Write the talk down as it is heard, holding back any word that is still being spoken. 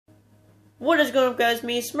What is going on, guys?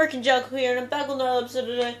 Me, Smirking Jellicle here, and I'm back with another episode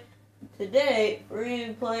today. Today, we're going to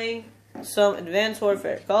be playing some Advanced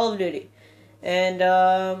Warfare, Call of Duty. And,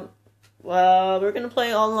 well, we're going to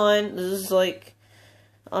play online. This is like,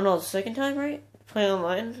 I don't know, the second time, right? Playing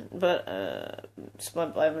online, but, it's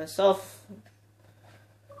by myself.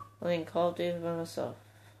 Playing Call of Duty by myself.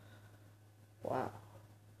 Wow.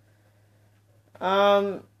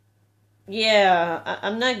 Yeah,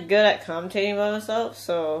 I'm not good at commentating by myself,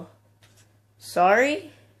 so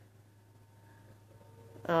sorry.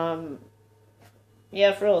 Yeah,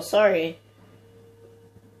 for real, sorry.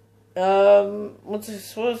 What was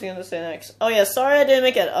I gonna say next? Oh yeah, sorry I didn't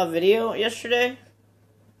make a video yesterday.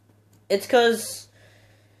 It's cause,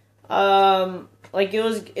 like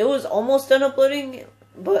it was almost done uploading,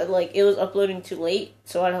 but like it was uploading too late,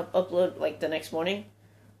 so I'd upload like the next morning,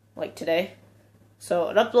 like today. So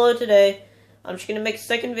I'd upload today. I'm just gonna make a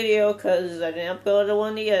second video because I didn't upload the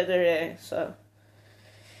one the other day. So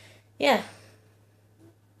yeah.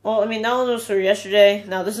 Well, I mean that one was for yesterday.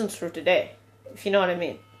 Now this one's for today, if you know what I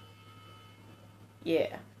mean.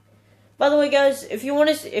 Yeah. By the way, guys, if you want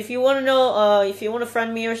to know, if you want to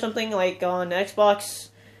friend me or something like on Xbox,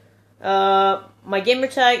 my gamer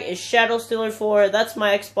tag is ShadowStealer4. That's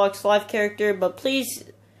my Xbox Live character. But please,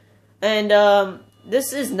 and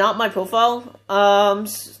this is not my profile.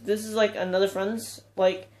 This is like another friend's.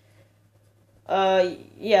 Like,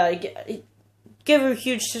 yeah. Give a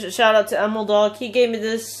huge shout out to Emerald Dog. He gave me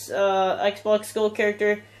this Xbox Gold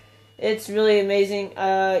character. It's really amazing.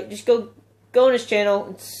 Just go on his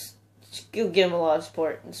channel. Just give him a lot of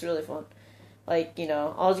support. It's really fun. Like, you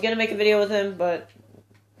know, I was gonna make a video with him, but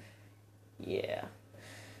yeah.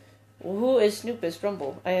 Well, who is Snoopus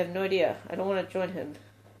Rumble? I have no idea. I don't want to join him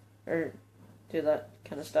or do that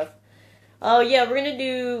kind of stuff. Oh yeah, we're gonna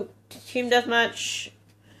do team deathmatch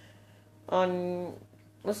on.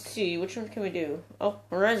 Let's see, which one can we do? Oh,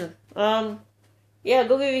 Horizon. Yeah,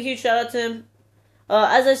 go give a huge shout out to him.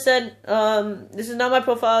 As I said, this is not my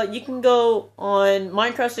profile. You can go on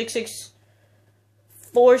Minecraft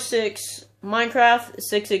 6646. Minecraft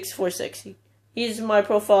 6646. He's my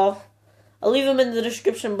profile. I'll leave him in the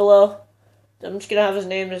description below. I'm just gonna have his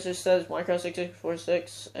name as it says Minecraft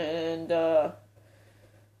 6646, and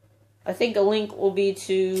I think a link will be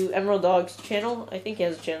to Emerald Dog's channel. I think he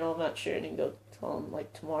has a channel. I'm not sure. I need to go tell him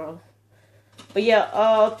like tomorrow. But yeah,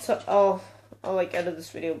 I'll like edit this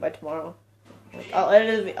video by tomorrow. Like,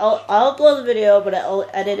 I'll upload the video, but I'll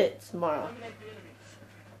edit it tomorrow.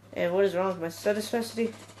 And what is wrong with my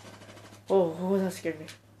satisfacity? Whoa, that scared me.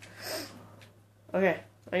 Okay,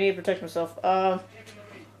 I need to protect myself.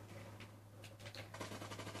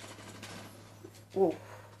 Whoa.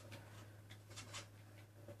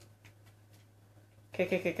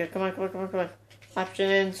 Okay, come on.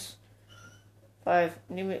 Options. 5,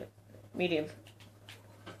 medium.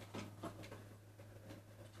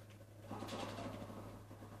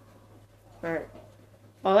 Alright.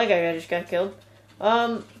 Oh, that guy just got killed.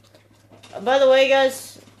 By the way,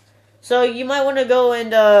 guys, so you might want to go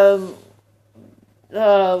and,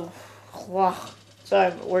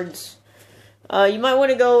 sorry, words. You might want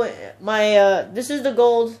to go, this is the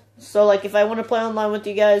gold, so, like, if I want to play online with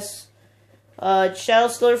you guys,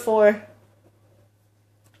 ShadowStealer4,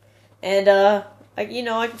 and, I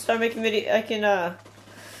can start making video, I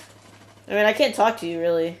can't talk to you,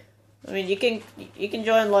 really. I mean, you can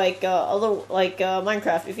join, like,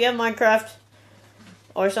 Minecraft. If you have Minecraft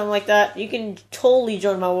or something like that, you can totally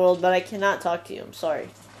join my world, but I cannot talk to you. I'm sorry.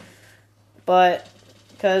 But,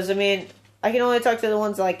 because, I mean, I can only talk to the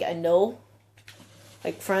ones, like, I know.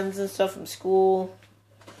 Like, friends and stuff from school.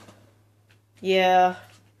 Yeah.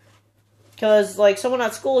 Because, like, someone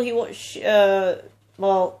at school,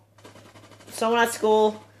 someone at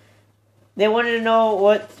school, they wanted to know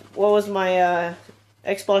what was my,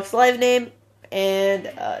 Xbox Live name,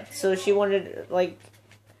 and so she wanted like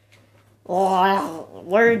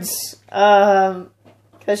words,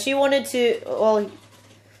 because she wanted to. Well,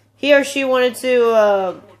 he or she wanted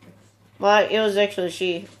to. Well, it was actually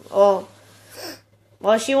she. Well,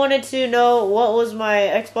 she wanted to know what was my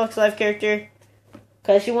Xbox Live character,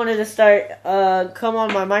 because she wanted to start come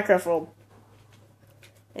on my Minecraft world.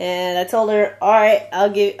 And I told her, all right,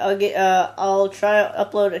 I'll try to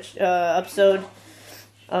upload a episode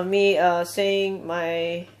of me saying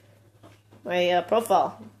my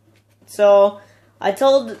profile. So I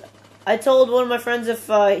told one of my friends if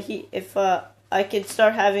I could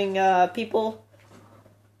start having people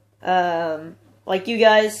like you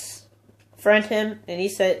guys friend him, and he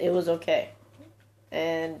said it was okay,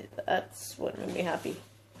 and that's what made me happy.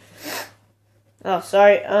 Oh,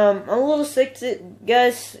 sorry. I'm a little sick,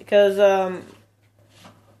 guys, because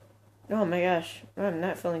Oh my gosh, I'm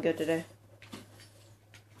not feeling good today.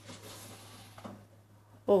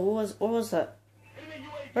 Oh, what was that?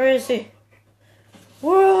 Where is he?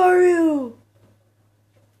 Where are you?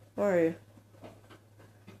 Where are you?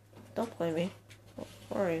 Don't play me.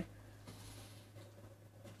 Where are you?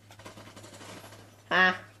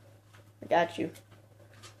 Ah, I got you.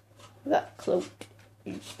 You got cloaked.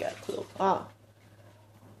 You just got cloaked. Ah. I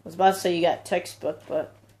was about to say you got textbook,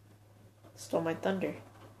 but stole my thunder.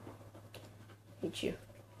 Hate you.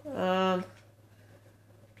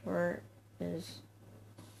 Where is...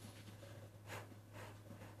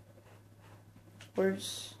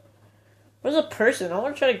 Where's a person? I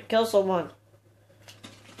want to try to kill someone.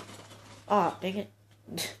 Ah, dang it.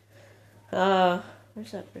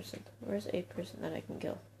 Where's that person? Where's a person that I can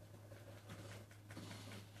kill?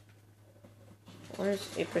 Where's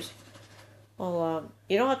a person? Well,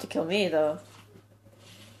 you don't have to kill me, though.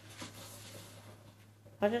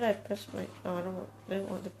 Why did I press my... Oh, I didn't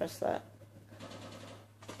want to press that.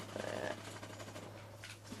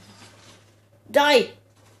 Die!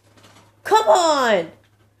 Come on!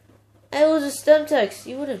 It was a stem text.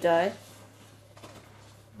 You would have died.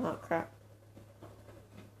 Oh, crap.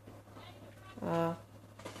 Oh,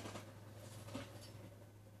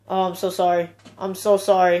 I'm so sorry. I'm so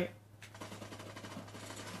sorry.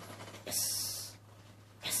 Yes.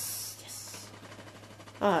 Yes, yes.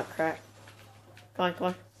 Oh, crap. Come on,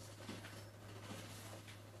 come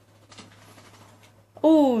on.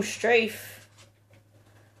 Ooh, strafe.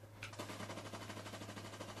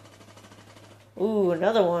 Ooh,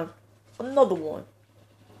 another one. Another one.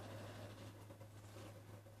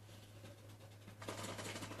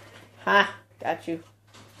 Ha! Got you.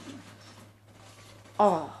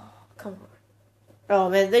 Oh, come on. Oh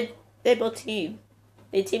man, they both teamed.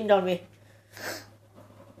 They teamed on me.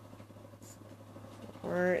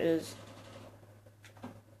 Where is...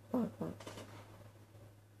 Oh, oh.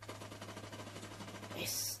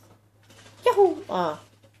 Nice. Yahoo! Ah.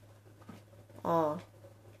 Ah.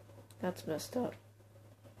 That's messed up.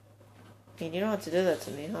 I mean, you don't have to do that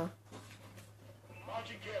to me, huh?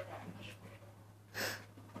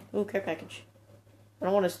 Ooh, care package. I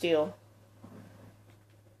don't want to steal.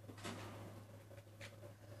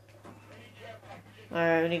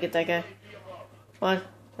 Alright, we need to get that guy. Come on.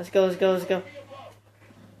 Let's go, let's go, let's go.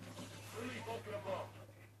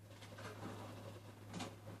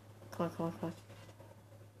 Come on, come on, come on.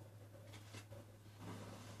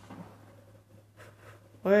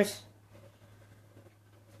 Where's...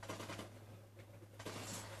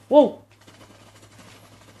 Whoa!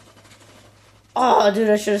 Oh, dude,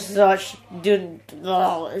 I should have thought... Dude,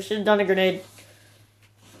 oh, I should have done a grenade.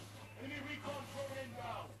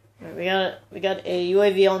 Alright, we got a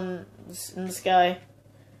UAV in the sky.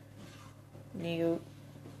 You...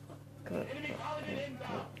 Come on,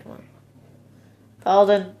 come on.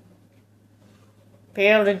 Paladin.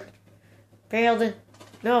 Paladin. Paladin.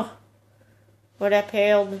 No. Where that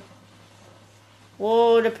Paladin?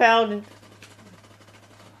 Whoa, the Paladin.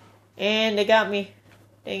 And they got me.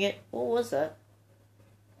 Dang it. What was that?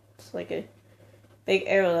 It's like a big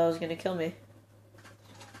arrow that was gonna kill me.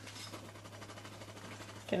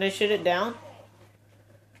 Can I shoot it down?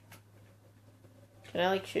 Can I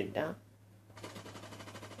like shoot it down?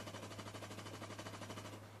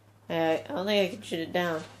 I don't think I can shoot it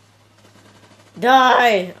down.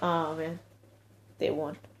 Die! Oh man. They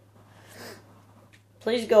won.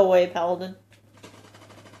 Please go away, Paladin.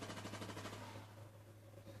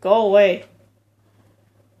 Go away.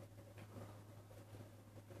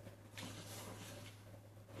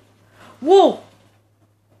 Whoa!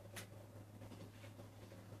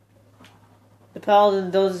 The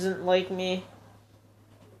Paladin doesn't like me.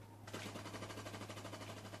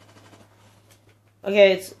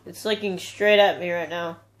 Okay, it's looking straight at me right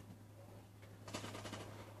now.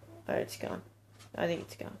 Alright, it's gone. I think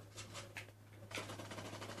it's gone.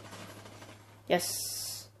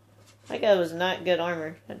 Yes. That guy was not good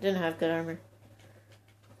armor. I didn't have good armor.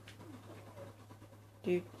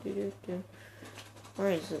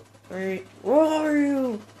 Where is it? Where are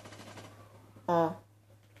you? Oh.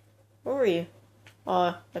 Where were you?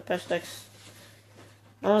 Oh, I pressed X.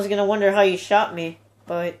 I was gonna wonder how you shot me,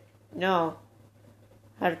 but no.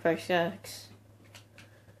 I had to press X.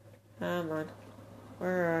 Come on.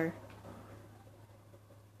 Where are...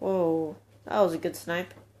 Whoa. That was a good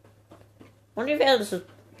snipe. Wonder if he had a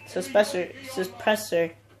suppressor,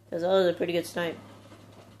 because that was a pretty good snipe.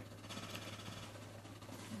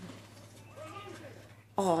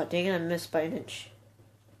 Oh, dang it, I missed by an inch.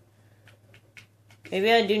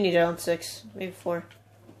 Maybe I do need round 6. Maybe 4.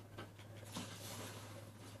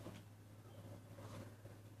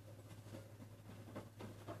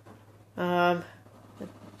 Oh.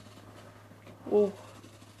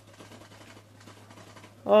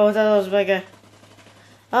 Oh, I thought that was a bad guy.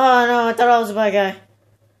 Oh no, I thought I was a bad guy.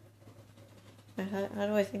 How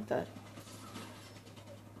do I think that?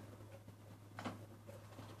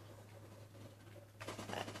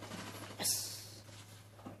 Yes.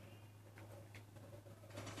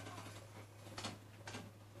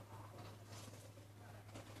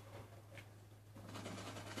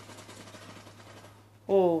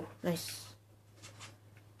 Oh, nice.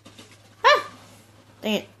 Ah!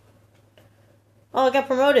 Dang it. Oh, I got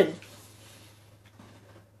promoted.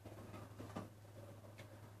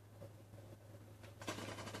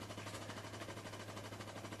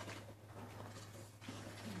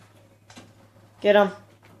 Get him.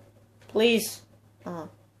 Please. Oh.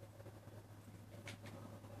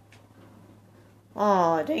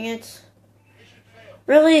 Oh, dang it.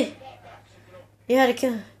 Really? You had to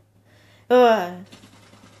kill. Oh,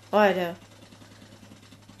 I know.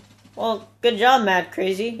 Well, good job, Mad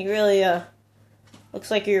Crazy. You really, looks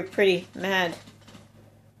like you're pretty mad.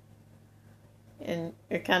 And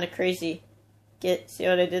you're kind of crazy. See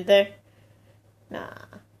what I did there? Nah.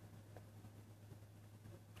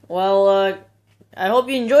 Well, I hope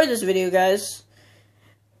you enjoyed this video, guys.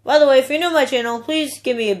 By the way, if you're new to my channel, please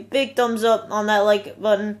give me a big thumbs up on that like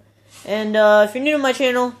button. And, if you're new to my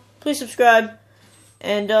channel, please subscribe.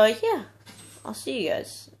 And, yeah. I'll see you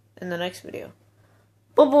guys in the next video.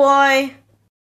 Bye-bye!